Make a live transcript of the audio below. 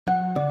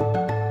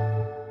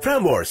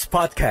Prambors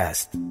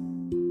Podcast.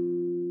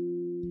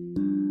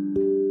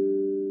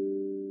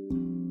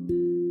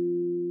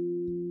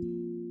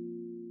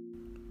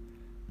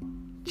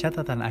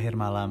 Catatan Akhir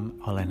Malam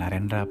oleh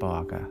Narendra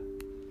Pawaka.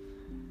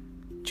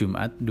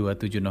 Jumat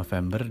 27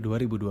 November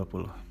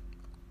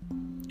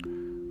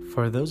 2020.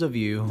 For those of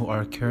you who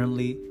are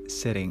currently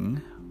sitting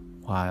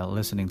while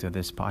listening to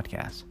this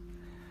podcast,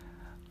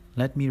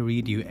 let me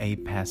read you a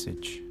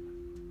passage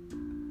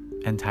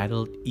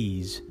entitled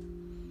Ease.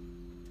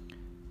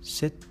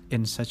 Sit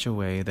in such a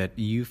way that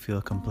you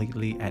feel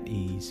completely at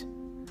ease.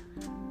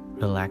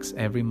 Relax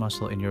every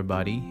muscle in your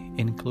body,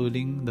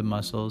 including the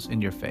muscles in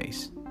your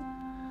face.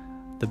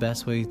 The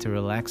best way to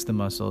relax the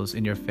muscles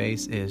in your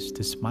face is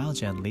to smile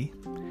gently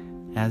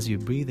as you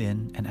breathe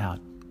in and out.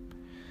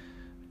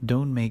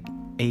 Don't make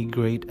a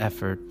great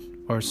effort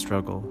or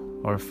struggle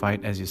or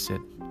fight as you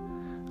sit.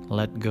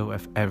 Let go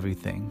of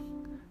everything.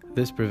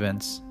 This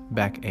prevents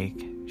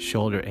backache,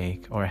 shoulder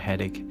ache, or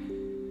headache.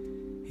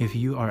 If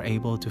you are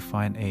able to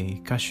find a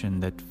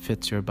cushion that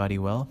fits your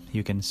body well, you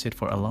can sit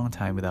for a long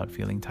time without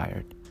feeling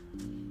tired.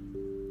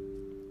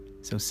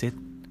 So sit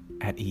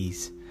at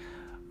ease.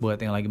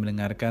 Buat yang lagi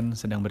mendengarkan,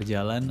 sedang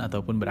berjalan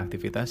ataupun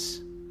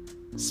beraktivitas,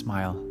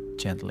 smile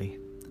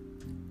gently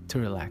to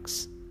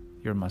relax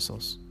your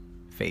muscles,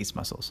 face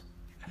muscles.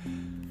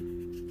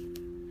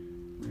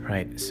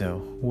 Right,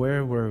 so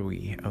where were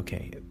we?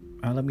 Okay,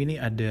 malam ini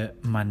ada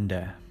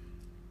Manda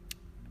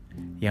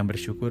yang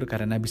bersyukur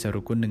karena bisa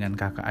rukun dengan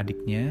kakak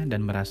adiknya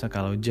dan merasa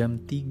kalau jam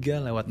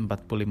 3:45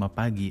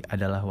 pagi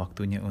adalah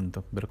waktunya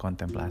untuk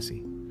berkontemplasi.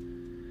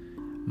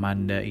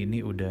 Manda ini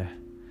udah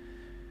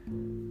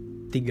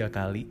 3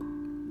 kali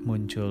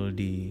muncul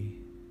di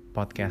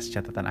podcast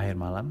Catatan Akhir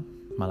Malam.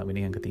 Malam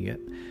ini yang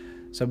ketiga.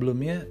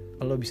 Sebelumnya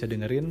lo bisa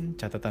dengerin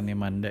catatannya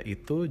Manda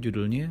itu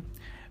judulnya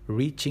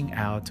Reaching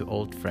Out to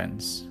Old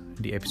Friends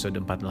di episode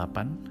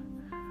 48.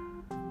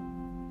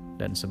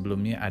 Dan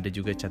sebelumnya ada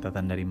juga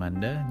catatan dari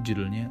Manda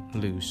judulnya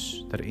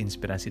Loose,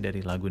 terinspirasi dari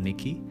lagu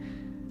Nicki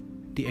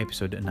di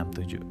episode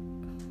 67.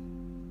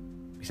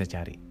 Bisa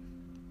cari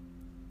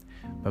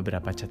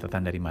beberapa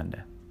catatan dari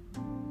Manda.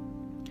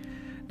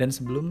 Dan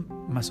sebelum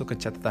masuk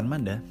ke catatan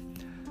Manda,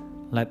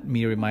 let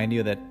me remind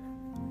you that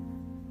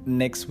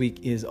next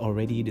week is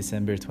already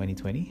December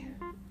 2020.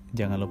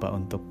 Jangan lupa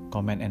untuk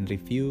comment and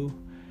review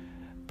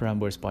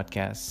Prambors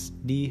Podcast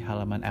di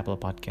halaman Apple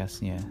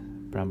Podcast-nya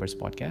Prambors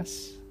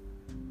Podcast.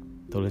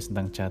 Tulis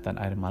tentang catatan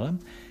akhir malam.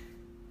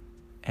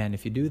 And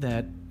if you do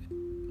that,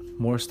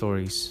 more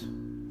stories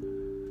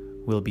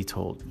will be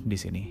told di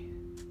sini.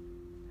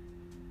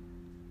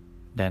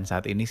 Dan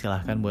saat ini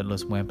silahkan buat lo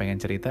semua yang pengen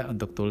cerita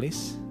untuk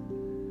tulis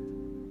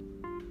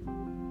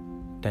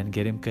dan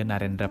kirim ke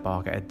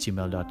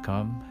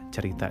narendrapawaka@gmail.com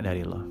cerita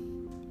dari lo.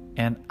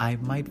 And I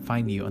might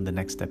find you on the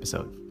next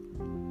episode.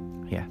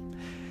 Ya,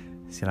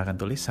 silahkan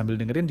tulis sambil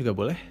dengerin juga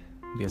boleh.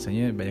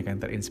 Biasanya banyak yang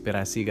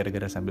terinspirasi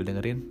gara-gara sambil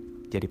dengerin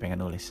jadi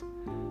pengen nulis.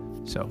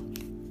 So,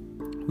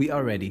 we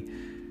are ready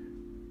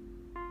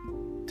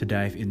to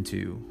dive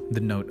into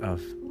the note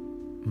of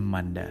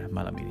Manda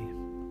malam ini.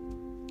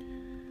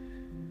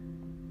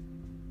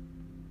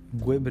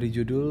 Gue beri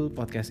judul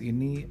podcast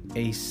ini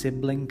A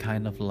Sibling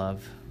Kind of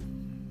Love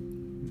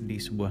di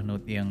sebuah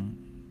note yang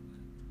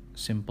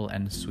simple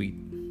and sweet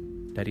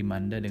dari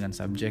Manda dengan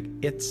subjek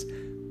It's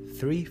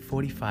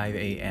 3:45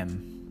 a.m.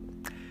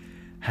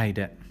 Hi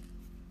Dad.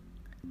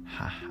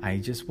 I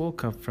just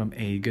woke up from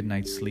a good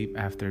night's sleep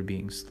after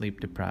being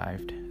sleep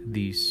deprived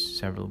these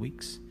several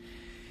weeks.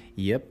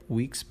 Yep,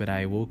 weeks, but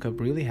I woke up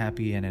really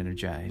happy and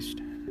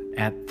energized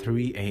at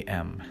 3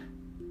 a.m.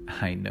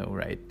 I know,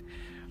 right?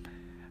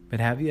 But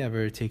have you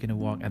ever taken a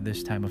walk at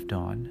this time of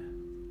dawn?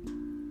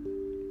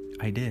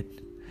 I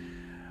did.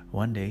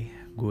 One day,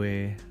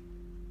 gue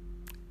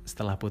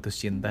setelah putus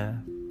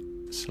cinta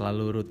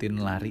selalu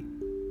rutin lari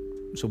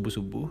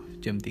subuh-subuh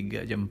jam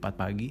 3, jam 4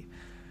 pagi.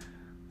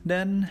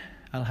 Dan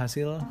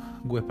alhasil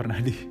gue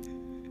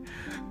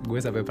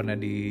sampai pernah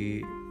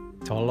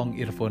dicolong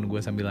earphone gue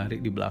sambil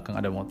lari, di belakang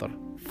ada motor.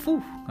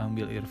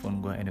 Ngambil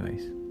earphone gue.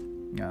 Anyways,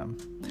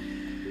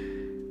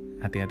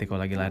 hati-hati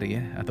kalau lagi lari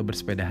ya, atau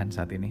bersepedahan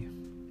saat ini.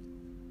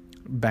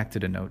 Back to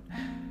the note.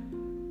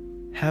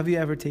 Have you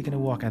ever taken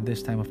a walk at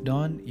this time of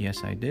dawn?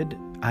 Yes, I did.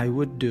 I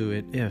would do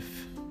it if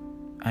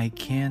I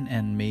can,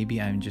 and maybe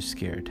I'm just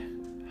scared.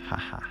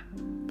 Haha.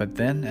 But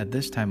then at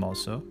this time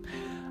also,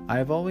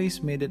 I've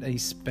always made it a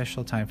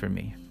special time for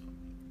me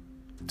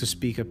to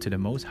speak up to the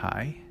Most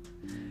High,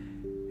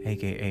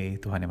 aka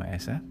Tuhan Yang Maha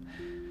Esa,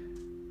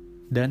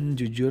 dan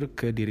jujur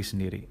ke diri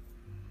sendiri.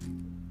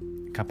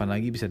 Kapan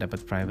lagi bisa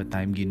dapat private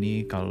time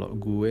gini kalau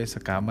gue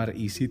sekamar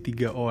isi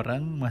 3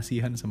 orang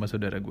masihan sama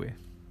saudara gue.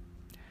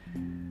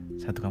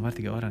 Satu kamar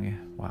 3 orang ya,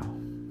 wow.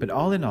 But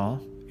all in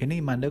all, ini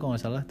Manda kalau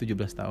gak salah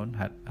 17 tahun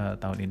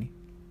tahun ini.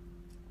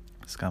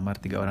 Sekamar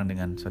 3 orang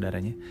dengan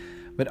saudaranya.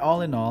 But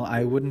all in all,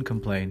 I wouldn't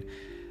complain.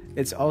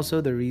 It's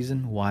also the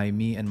reason why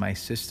me and my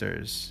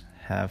sisters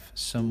have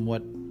somewhat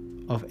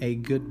of a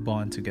good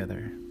bond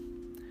together.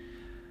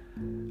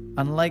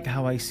 Unlike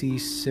how I see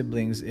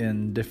siblings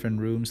in different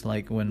rooms,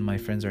 like when my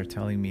friends are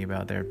telling me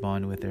about their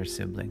bond with their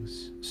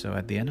siblings. So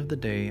at the end of the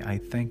day, I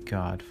thank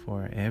God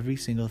for every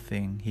single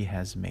thing He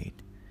has made.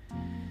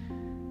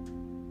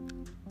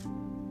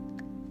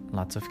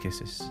 Lots of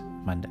kisses,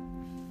 Manda.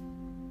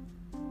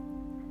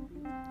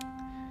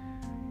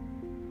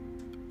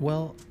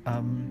 Well,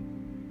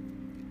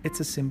 it's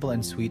a simple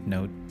and sweet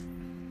note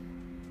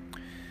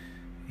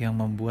yang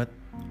membuat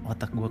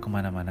otak gue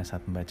kemana-mana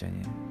saat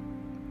membacanya.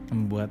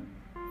 Membuat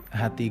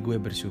hati gue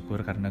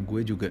bersyukur karena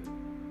gue juga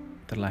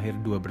terlahir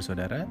 2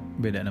 bersaudara,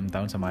 beda 6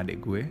 tahun sama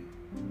adik gue.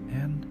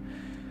 And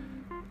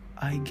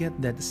I get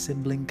that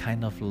sibling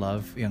kind of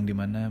love yang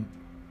dimana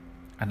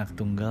anak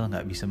tunggal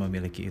gak bisa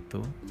memiliki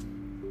itu.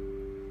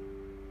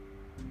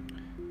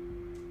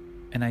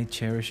 And I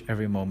cherish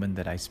every moment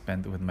that I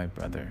spent with my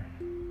brother.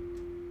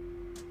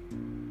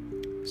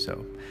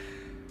 So,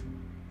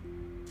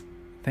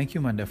 thank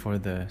you, Manda, for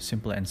the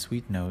simple and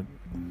sweet note.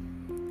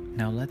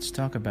 Now let's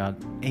talk about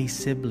a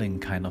sibling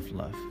kind of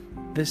love.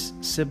 This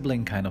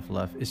sibling kind of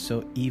love is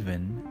so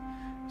even,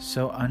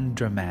 so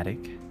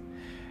undramatic.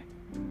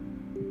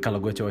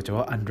 Kalau gue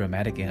cowok-cowok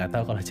undramatic, ya gak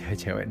tahu kalau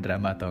cewek-cewek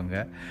drama atau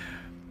enggak.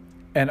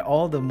 And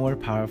all the more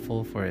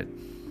powerful for it,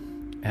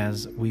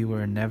 as we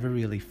were never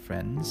really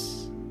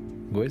friends.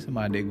 Gue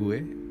sama adik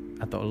gue,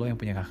 atau lo yang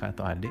punya kakak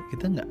atau adik,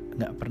 kita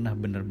nggak pernah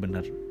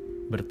benar-benar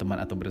berteman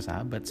atau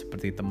bersahabat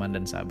seperti teman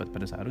dan sahabat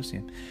pada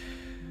seharusnya.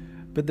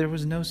 But there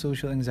was no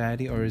social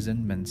anxiety or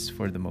resentments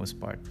for the most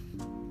part.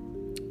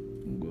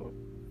 Gue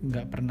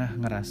nggak pernah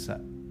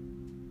ngerasa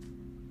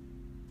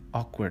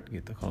awkward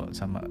gitu kalau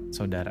sama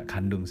saudara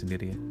kandung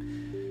sendiri ya.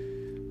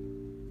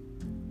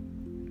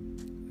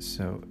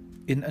 So,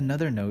 in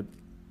another note,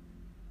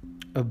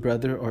 a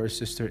brother or a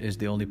sister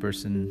is the only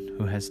person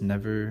who has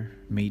never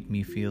made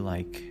me feel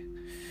like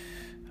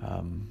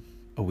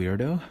a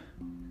weirdo,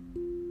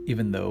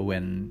 even though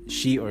when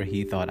she or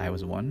he thought I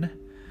was one.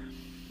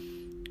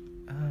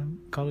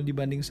 Kalau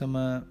dibanding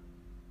sama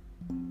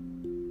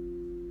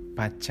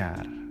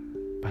pacar,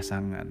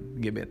 pasangan,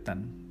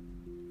 gebetan,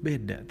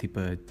 beda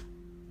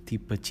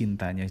tipe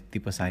cintanya,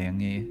 tipe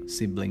sayangnya,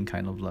 sibling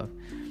kind of love.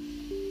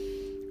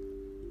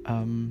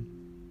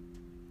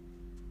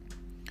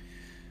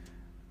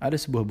 Ada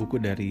sebuah buku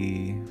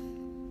dari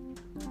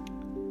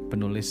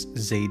penulis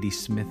Zadie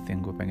Smith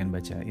yang gue pengen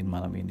bacain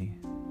malam ini.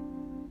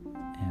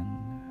 And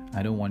I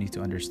don't want you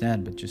to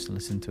understand, but just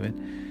listen to it,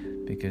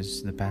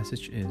 because the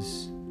passage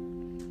is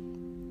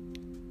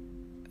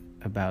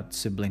about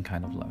sibling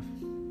kind of love.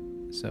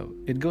 So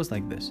it goes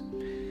like this.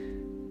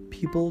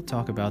 People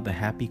talk about the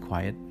happy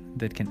quiet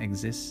that can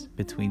exist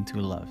between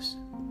two loves,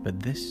 but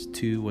this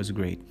too was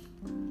great.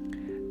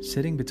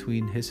 Sitting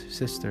between his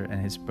sister and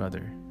his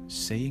brother,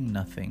 saying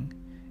nothing,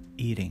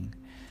 eating.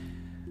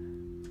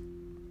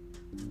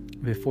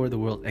 Before the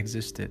world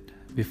existed,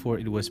 before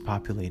it was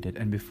populated,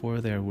 and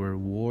before there were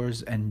wars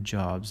and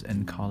jobs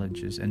and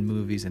colleges and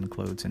movies and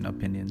clothes and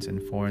opinions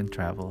and foreign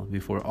travel,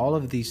 before all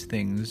of these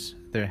things,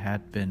 there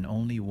had been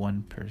only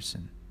one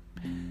person.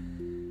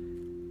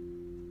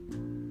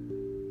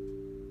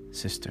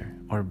 Sister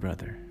or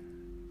brother.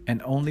 And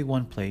only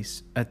one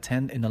place, a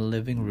tent in a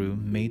living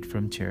room made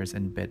from chairs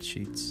and bed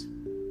sheets.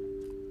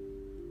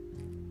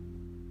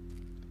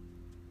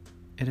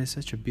 It is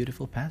such a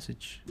beautiful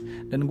passage.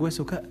 Dan gue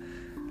suka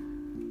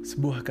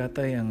sebuah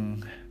kata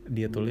yang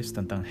dia tulis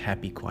tentang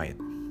happy quiet.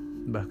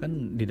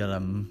 Bahkan di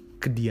dalam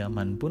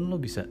kediaman pun lo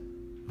bisa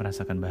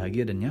merasakan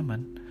bahagia dan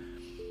nyaman.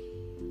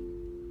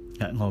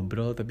 Gak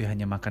ngobrol tapi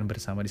hanya makan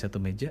bersama di satu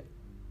meja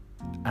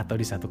atau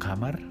di satu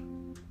kamar,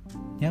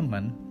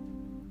 nyaman.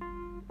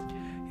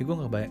 Ya gue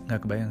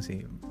gak kebayang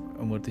sih,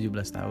 umur 17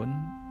 tahun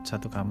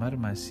satu kamar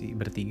masih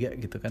bertiga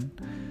gitu kan.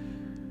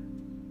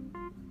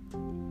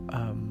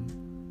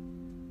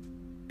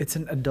 It's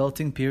an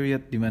adulting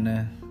period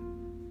dimana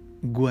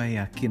gue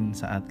yakin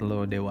saat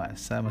lo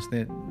dewasa,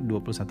 maksudnya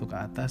 21 ke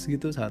atas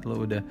gitu, saat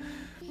lo udah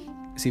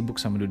sibuk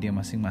sama dunia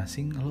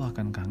masing-masing, lo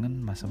akan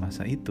kangen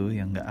masa-masa itu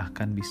yang gak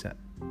akan bisa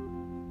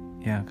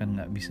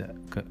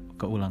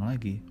keulang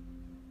lagi.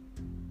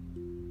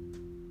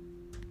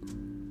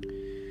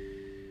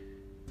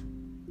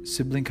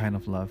 Sibling kind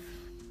of love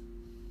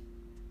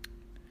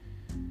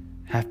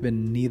have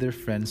been neither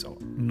friends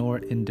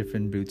nor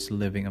indifferent brutes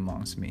living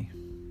amongst me.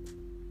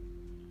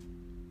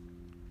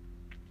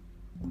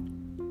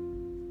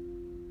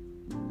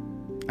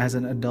 As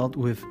an adult,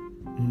 we've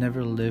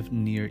never lived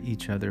near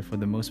each other.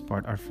 For the most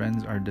part, our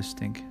friends are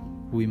distinct.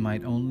 We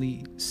might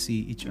only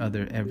see each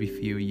other every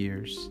few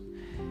years.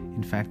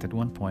 In fact, at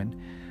one point,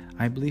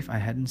 I believe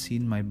I hadn't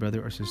seen my brother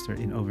or sister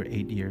in over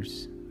 8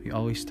 years. We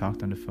always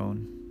talked on the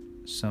phone,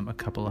 a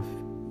couple of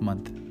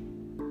month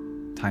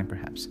time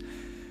perhaps.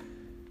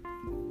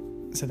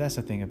 So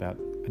that's the thing about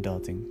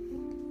adulting.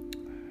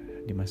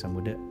 Di masa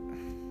muda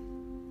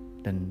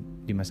dan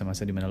di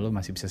masa-masa dimana lo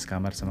masih bisa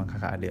sekamar sama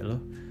kakak adik lo,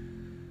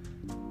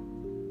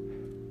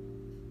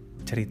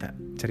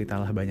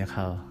 ceritalah banyak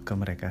hal ke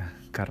mereka.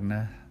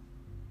 Karena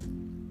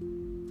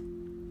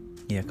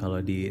ya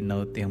kalau di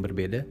note yang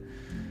berbeda,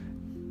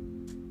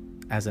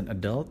 as an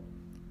adult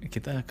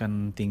kita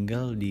akan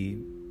tinggal di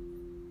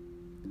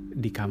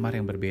kamar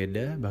yang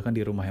berbeda, bahkan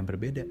di rumah yang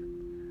berbeda.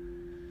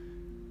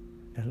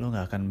 Dan lo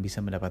gak akan bisa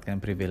mendapatkan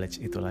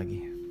privilege itu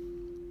lagi.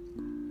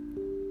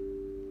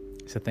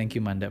 So thank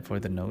you Manda for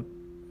the note.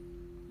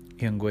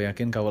 Yang gue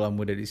yakin kaulah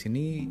muda di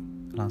sini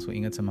langsung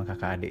ingat sama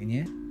kakak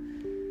adiknya.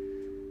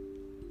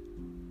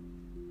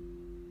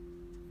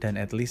 Dan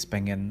at least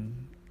pengen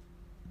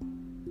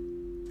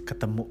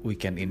ketemu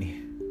weekend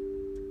ini.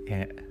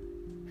 Ya,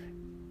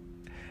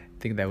 I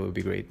think that would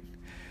be great.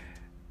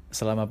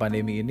 Selama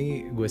pandemi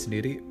ini gue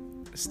sendiri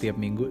setiap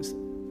minggu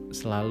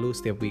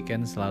setiap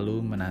weekend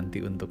selalu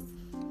menanti untuk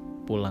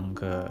pulang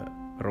ke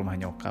rumah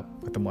nyokap,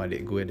 ketemu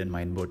adik gue dan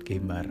main board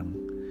game bareng.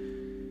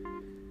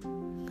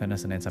 Karena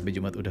Senin sampai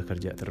Jumat udah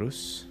kerja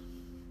terus,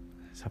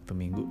 Sabtu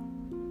Minggu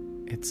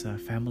it's a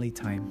family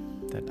time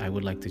that I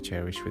would like to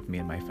cherish with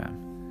me and my fam.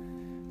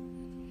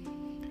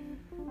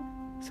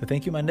 So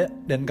thank you Manda.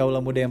 Dan kaulah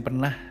muda yang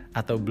pernah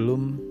atau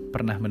belum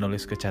pernah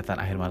menulis ke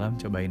catatan akhir malam,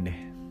 cobain deh.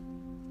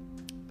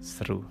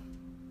 Seru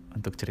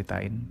untuk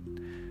ceritain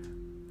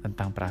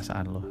tentang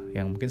perasaan lo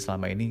yang mungkin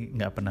selama ini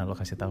gak pernah lo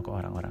kasih tahu ke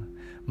orang-orang.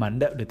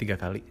 Manda udah 3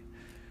 kali.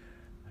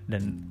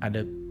 Dan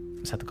ada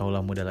satu kaulah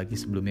muda lagi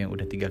sebelumnya yang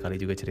udah 3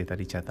 kali juga cerita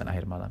di catatan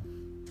akhir malam.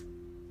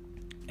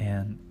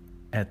 And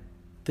at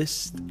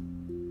this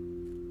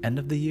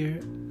end of the year,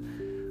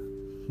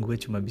 gue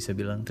cuma bisa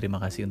bilang terima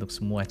kasih untuk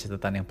semua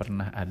catatan yang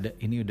pernah ada.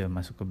 Ini udah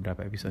masuk ke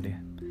berapa episode ya?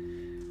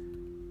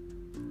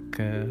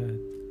 Ke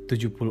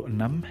 76.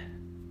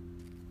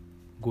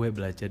 Gue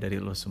belajar dari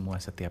lo semua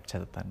setiap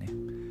catatannya.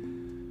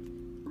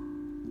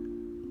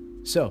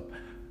 So,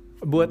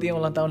 buat yang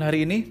ulang tahun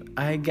hari ini,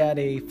 I got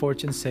a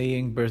fortune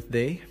saying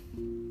birthday.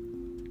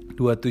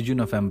 27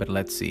 November,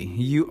 let's see.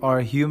 You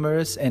are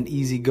humorous and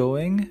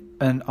easygoing,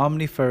 an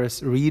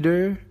omnivorous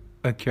reader,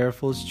 a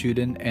careful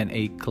student, and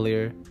a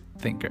clear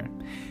thinker.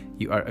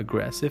 You are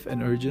aggressive and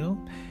original.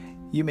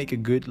 You make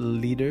a good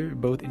leader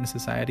both in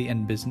society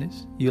and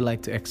business. You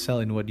like to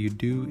excel in what you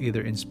do,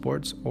 either in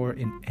sports or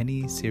in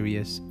any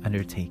serious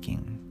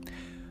undertaking.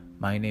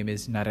 My name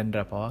is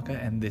Narendra Pawaka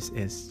and this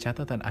is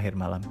Catatan Akhir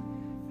Malam.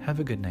 Have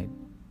a good night,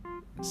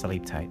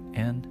 sleep tight,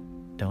 and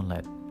don't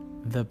let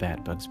the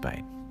bad bugs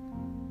bite.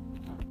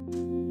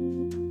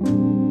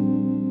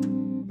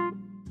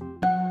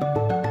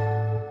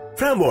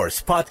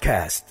 Frameworks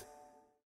Podcast.